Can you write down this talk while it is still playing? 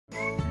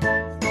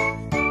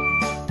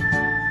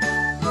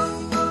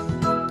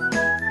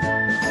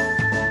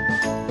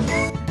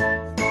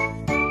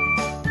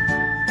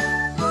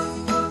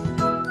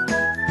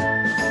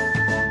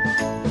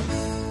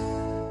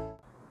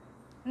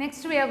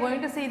are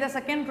going to see the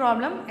second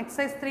problem,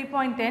 exercise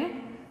 3.10.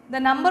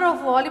 The number of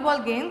volleyball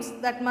games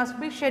that must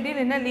be scheduled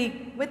in a league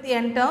with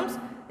n terms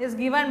is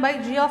given by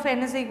g of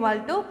n is equal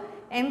to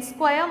n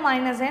square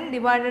minus n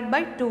divided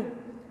by 2,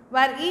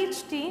 where each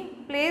team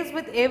plays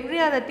with every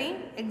other team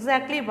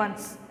exactly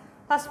once.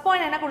 First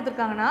point என்ன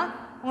கொடுத்திருக்காங்கன்னா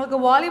உங்களுக்கு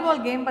volleyball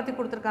game பற்றி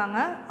கொடுத்துருக்காங்க.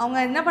 அவங்க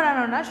என்ன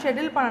பண்ணணும்னா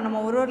schedule பண்ணணும்,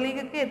 ஒரு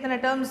லீகுக்கு எத்தனை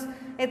டேர்ம்ஸ்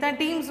எத்தனை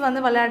டீம்ஸ் வந்து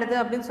விளையாடுது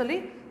அப்படின்னு சொல்லி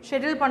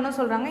ஷெட்யூல் பண்ண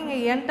சொல்கிறாங்க. இங்கே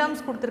n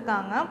டேர்ம்ஸ்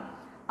கொடுத்துருக்காங்க,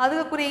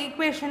 அதுக்குரிய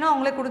ஈக்குவேஷனும்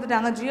அவங்களே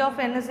கொடுத்துட்டாங்க. g of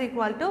n is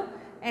equal to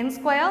n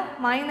square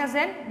minus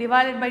n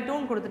divided by 2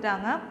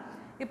 கொடுத்துட்டாங்க.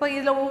 இப்போ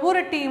இதில்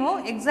ஒவ்வொரு டீமும்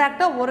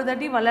எக்ஸாக்டாக ஒரு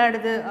தட்டி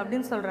விளையாடுது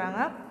அப்படின்னு சொல்கிறாங்க.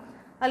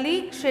 a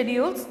league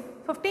schedules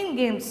 15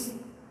 games.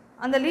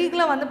 அந்த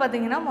லீக்கில் வந்து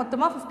பார்த்திங்கன்னா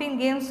மொத்தமாக 15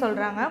 கேம்ஸ்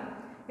சொல்கிறாங்க.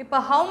 இப்போ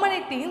how many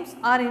teams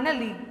are in a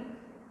league,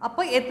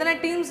 அப்போ எத்தனை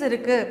டீம்ஸ்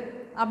இருக்குது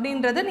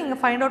அப்படின்றத நீங்கள்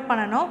ஃபைண்ட் அவுட்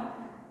பண்ணணும்.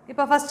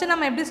 இப்போ ஃபஸ்ட்டு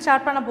நம்ம எப்படி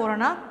ஸ்டார்ட் பண்ண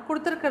போகிறோன்னா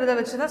கொடுத்துருக்கிறத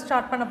வச்சு தான்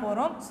ஸ்டார்ட் பண்ண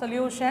போகிறோம்.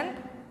 சொல்யூஷன்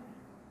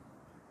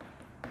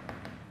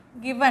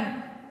given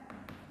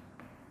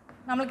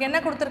நம்மளுக்கு என்ன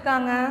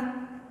கொடுத்துருக்காங்க,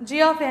 g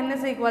of n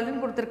is equal to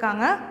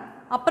கொடுத்துருக்காங்க.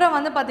 அப்புறம்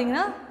வந்து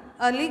பார்த்திங்கன்னா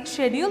லீக்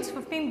ஷெட்யூல்ஸ்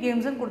 15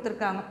 கேம்ஸ்னு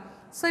கொடுத்துருக்காங்க.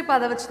 ஸோ இப்போ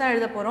அதை வச்சு தான்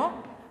எழுத போகிறோம்.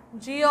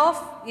 g of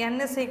n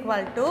is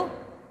equal to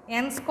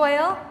n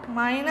square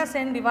minus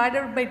n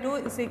divided by 2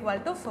 is equal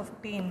to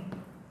 15.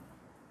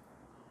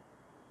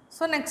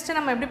 So next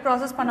நம்ம எப்படி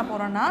ப்ராசஸ் பண்ண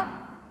போகிறோன்னா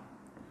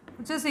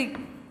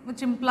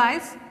which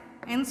implies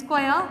n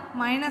square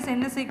minus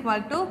n is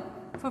equal to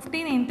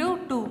 15 into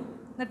 2.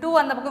 இந்த 2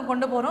 அந்த பக்கம்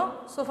கொண்டு போகிறோம்.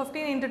 ஸோ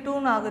 15 into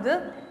 2 ஆகுது.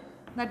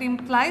 that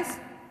implies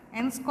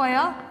n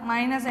square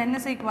minus n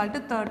is equal to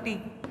 30.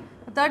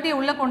 30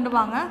 உள்ளே கொண்டு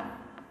வாங்க.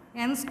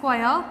 n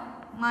square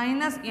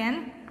minus n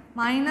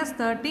minus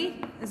 30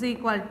 is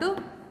equal to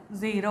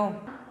 0.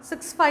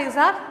 6 5s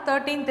are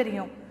 13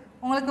 தெரியும்.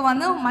 உங்களுக்கு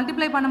வந்து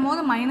மல்டிப்ளை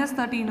பண்ணும்போது மைனஸ்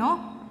 13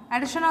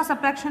 அடிஷனாக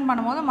சப்ராக்ஷன்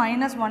பண்ணும்போது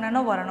மைனஸ்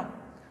 1 வரணும்.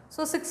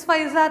 ஸோ 6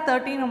 5s are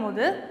 13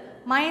 போது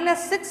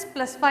மைனஸ் 6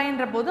 ப்ளஸ்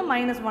 5ன்ற போது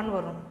மைனஸ் 1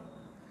 வரும்.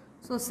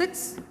 ஸோ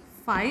 6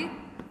 5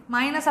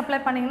 மைனஸ் அப்ளை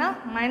பண்ணிங்கன்னா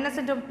minus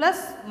into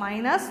plus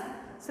minus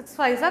 6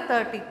 5s are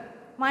 30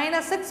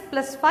 minus 6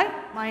 plus 5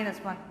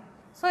 minus 1.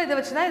 So இதை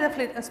வச்சு தான் இதை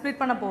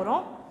ஸ்ப்ளிட் பண்ண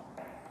போகிறோம்.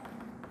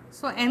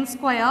 ஸோ n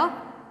ஸ்கொயர்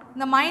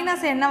இந்த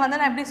மைனஸ் என்ன வந்து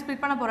நான் எப்படி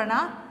ஸ்ப்ளிட் பண்ண போகிறேன்னா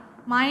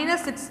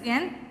minus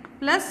 6n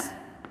plus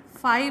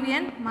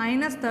 5n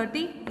minus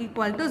 30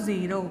 equal to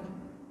 0.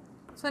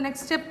 So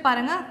next step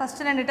பாருங்கள்.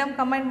 ஃபஸ்ட்டு 2 டேர்ம்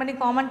கம்பைன் பண்ணி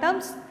காமன்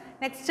டேர்ம்ஸ்,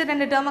 நெக்ஸ்ட்டு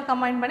 2 டேர்மை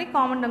கம்பைன் பண்ணி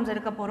காமன் டேர்ம்ஸ்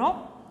எடுக்க போகிறோம்.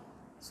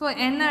 ஸோ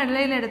n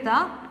வெளியில்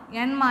எடுத்தால்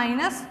n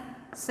மைனஸ்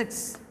 6,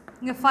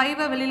 இங்கே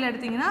 5 வெளியில்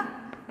எடுத்திங்கன்னா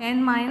n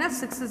minus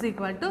 6 is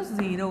equal to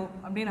 0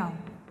 அப்படின்னு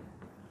ஆகும்.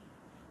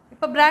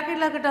 இப்போ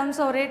ப்ராக்கெட்டில் இருக்க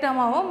டேர்ம்ஸ் ஒரே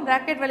டேர்மாகவும்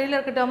ப்ராக்கெட் வெளியில்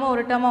இருக்க டேர்மும்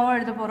ஒரு டேர்மாகவும்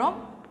எழுத போகிறோம்.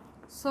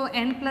 So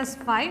n plus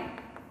 5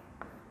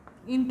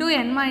 into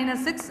n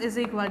minus 6 is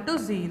equal to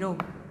 0.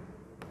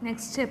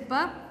 Next step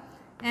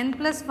n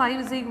plus 5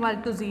 is equal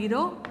to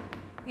 0,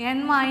 n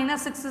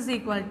minus 6 is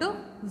equal to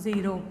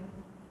 0.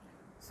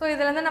 So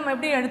இதிலேருந்து நம்ம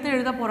எப்படி எடுத்து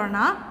எழுத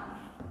போகிறோன்னா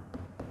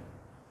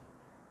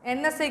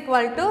n is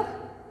equal to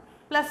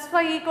plus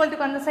 5 equal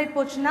to அந்த சைட்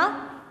போச்சுன்னா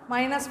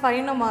மைனஸ்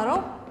 5ன்னு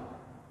மாறும்,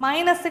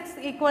 minus 6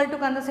 equal to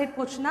அந்த சைட்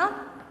போச்சுன்னா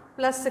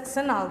ப்ளஸ்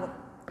 6ன்னு ஆகும்.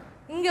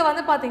 இங்கே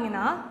வந்து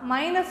பார்த்திங்கன்னா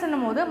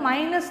மைனஸ்ன்னும் போது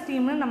மைனஸ்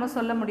டீம்னு நம்ம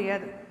சொல்ல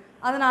முடியாது.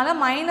 அதனால்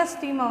மைனஸ்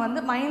டீமை வந்து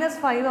மைனஸ்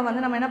 5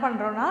 வந்து நம்ம என்ன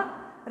பண்ணுறோன்னா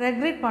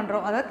ரெக்ரிட்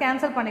பண்ணுறோம், அதாவது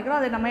கேன்சல் பண்ணிக்கிறோம்,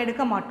 அதை நம்ம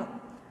எடுக்க மாட்டோம்.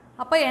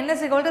 அப்போ n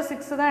is equal to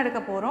 6 தான் எடுக்க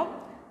போகிறோம்.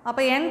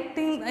 அப்போ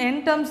n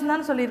டேர்ம்ஸ்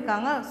தான்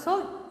சொல்லியிருக்காங்க. ஸோ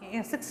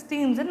 6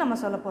 டீம்ஸ்ன்னு நம்ம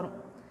சொல்ல போகிறோம்.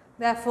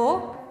 therefore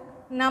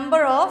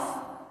number of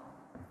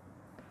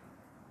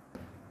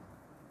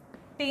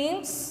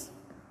teams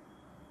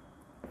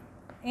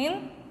in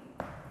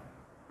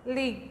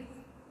league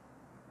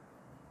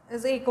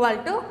is equal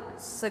to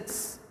 6.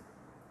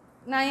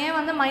 நான் ஏன்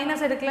வந்து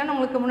மைனஸ் எடுக்கலன்னு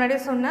உங்களுக்கு முன்னாடியே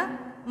சொன்னேன்,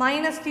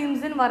 மைனஸ்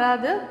டீம்ஸ்ன்னு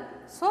வராது.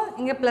 ஸோ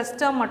இங்கே ப்ளஸ்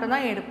டேர்ம் மட்டும்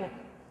தான் எடுப்போம்.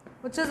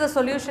 which is the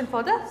solution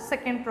for the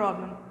second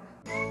problem.